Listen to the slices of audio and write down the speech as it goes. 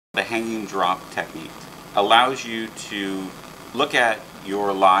The hanging drop technique allows you to look at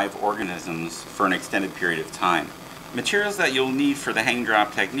your live organisms for an extended period of time. Materials that you'll need for the hang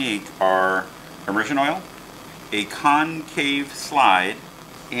drop technique are immersion oil, a concave slide,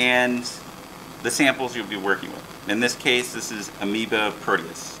 and the samples you'll be working with. In this case, this is Amoeba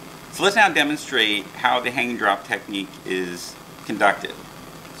proteus. So let's now demonstrate how the hang drop technique is conducted.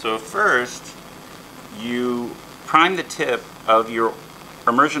 So first, you prime the tip of your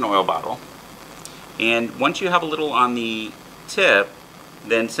immersion oil bottle, and once you have a little on the tip,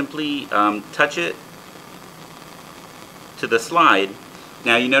 then simply touch it to the slide.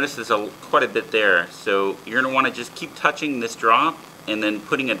 Now you notice there's quite a bit there, so you're going to want to just keep touching this drop and then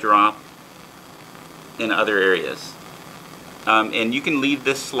putting a drop in other areas. And you can leave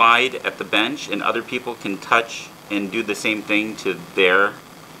this slide at the bench, and other people can touch and do the same thing to their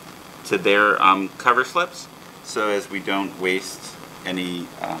cover slips, so as we don't waste any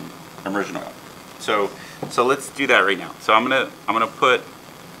immersion oil. So let's do that right now. So I'm gonna put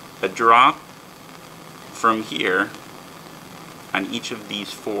a drop from here on each of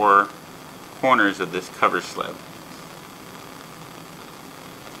these 4 corners of this cover slip.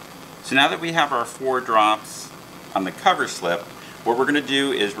 So now that we have our 4 drops on the cover slip, what we're going to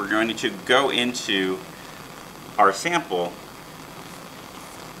do is we're going to go into our sample,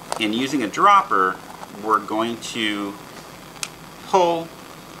 and using a dropper, we're going to pull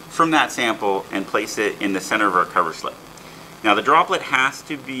from that sample and place it in the center of our cover slip. Now the droplet has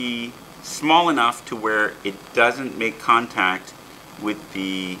to be small enough to where it doesn't make contact with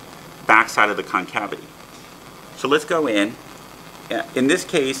the backside of the concavity. So let's go in. In this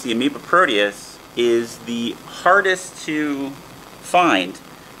case, the Amoeba proteus is the hardest to find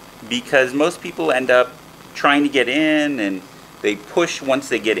because most people end up trying to get in, and they push once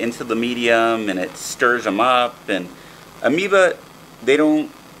they get into the medium and it stirs them up. And amoeba,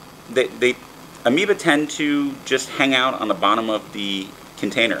 amoeba tend to just hang out on the bottom of the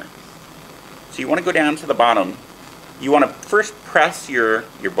container. So you want to go down to the bottom. You want to first press your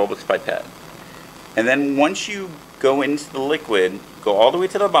bulbous pipette, and then once you go into the liquid, go all the way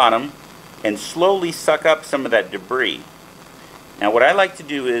to the bottom and slowly suck up some of that debris. Now what I like to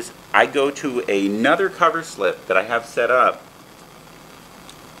do is I go to another cover slip that I have set up.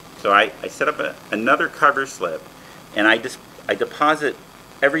 So I set up another cover slip, and I deposit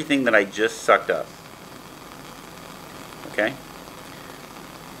everything that I just sucked up. Okay?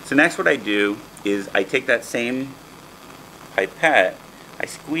 So next what I do is I take that same pipette, I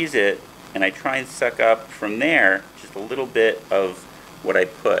squeeze it, and I try and suck up from there just a little bit of what I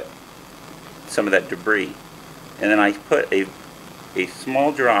put, some of that debris. And then I put a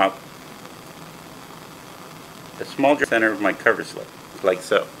small drop, center of my cover slip, like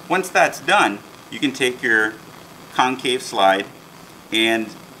so. Once that's done, you can take your concave slide and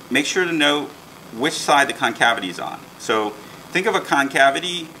make sure to know which side the concavity is on. So think of a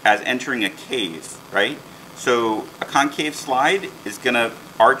concavity as entering a cave, right? So a concave slide is going to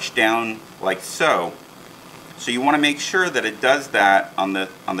arch down like so. So you want to make sure that it does that on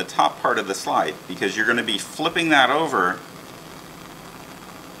the top part of the slide, because you're going to be flipping that over,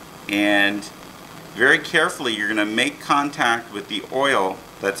 and very carefully you're going to make contact with the oil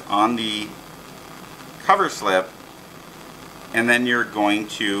that's on the cover slip, and then you're going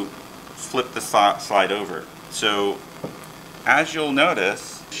to flip the slide over. So as you'll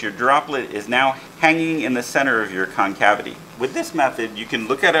notice, your droplet is now hanging in the center of your concavity. With this method, you can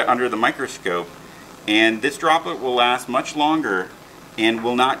look at it under the microscope, and this droplet will last much longer and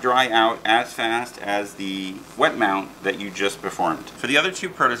will not dry out as fast as the wet mount that you just performed. For the other 2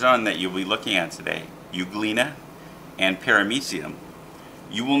 protozoan that you'll be looking at today, Euglena and Paramecium,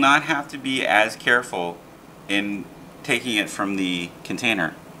 you will not have to be as careful in taking it from the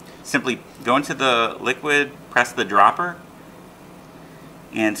container. Simply go into the liquid, press the dropper,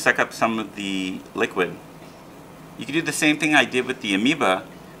 and suck up some of the liquid. You can do the same thing I did with the amoeba,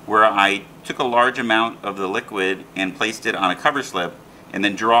 where I took a large amount of the liquid and placed it on a cover slip, and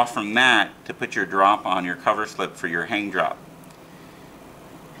then draw from that to put your drop on your cover slip for your hang drop.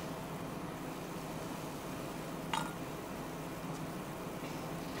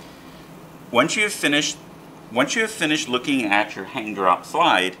 Once you have finished looking at your hang drop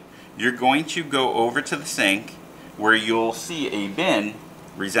slide, you're going to go over to the sink, where you'll see a bin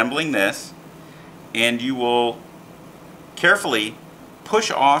resembling this, and you will carefully push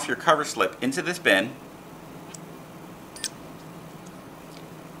off your cover slip into this bin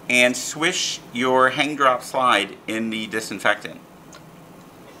and swish your hang drop slide in the disinfectant.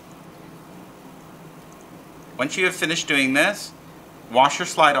 Once you have finished doing this, wash your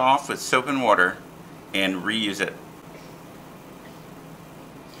slide off with soap and water and reuse it.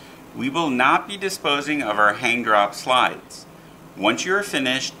 We will not be disposing of our hang drop slides. Once you have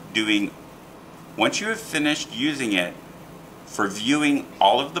finished using it for viewing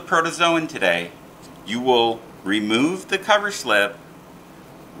all of the protozoan today, you will remove the cover slip,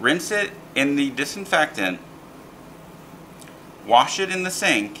 rinse it in the disinfectant, wash it in the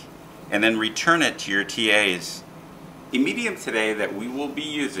sink, and then return it to your TAs. A medium today that we will be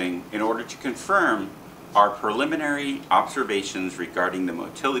using in order to confirm our preliminary observations regarding the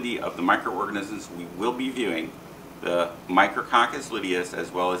motility of the microorganisms we will be viewing, the Micrococcus luteus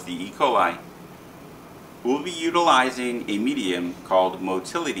as well as the E. coli, we'll be utilizing a medium called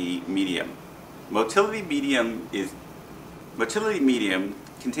motility medium. Motility medium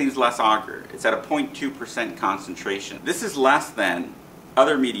contains less agar. It's at a 0.2% concentration. This is less than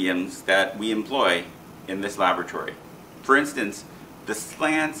other mediums that we employ in this laboratory. For instance, the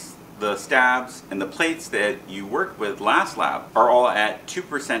slants, the stabs, and the plates that you worked with last lab are all at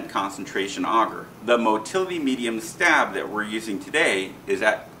 2% concentration agar. The motility medium stab that we're using today is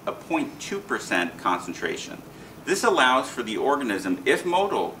at a 0.2% concentration. This allows for the organism, if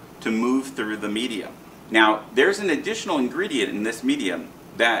motile, to move through the medium. Now, there's an additional ingredient in this medium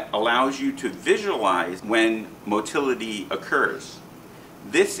that allows you to visualize when motility occurs.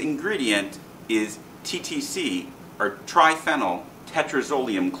 This ingredient is TTC, or triphenyl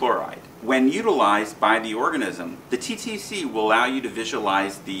tetrazolium chloride. When utilized by the organism, the TTC will allow you to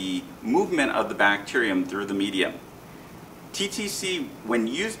visualize the movement of the bacterium through the medium. TTC, when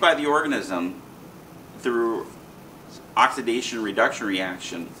used by the organism through oxidation reduction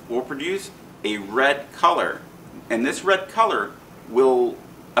reaction, will produce a red color, and this red color will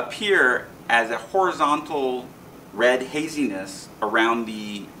appear as a horizontal red haziness around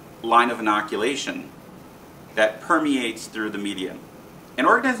the line of inoculation that permeates through the medium. An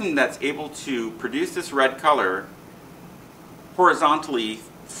organism that's able to produce this red color horizontally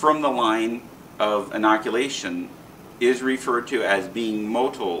from the line of inoculation is referred to as being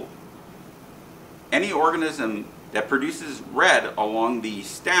motile. Any organism that produces red along the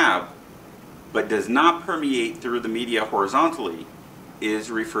stab but does not permeate through the media horizontally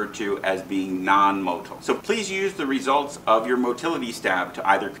is referred to as being non-motile. So please use the results of your motility stab to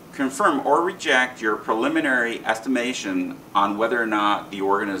either confirm or reject your preliminary estimation on whether or not the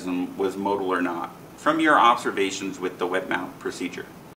organism was motile or not from your observations with the wet mount procedure.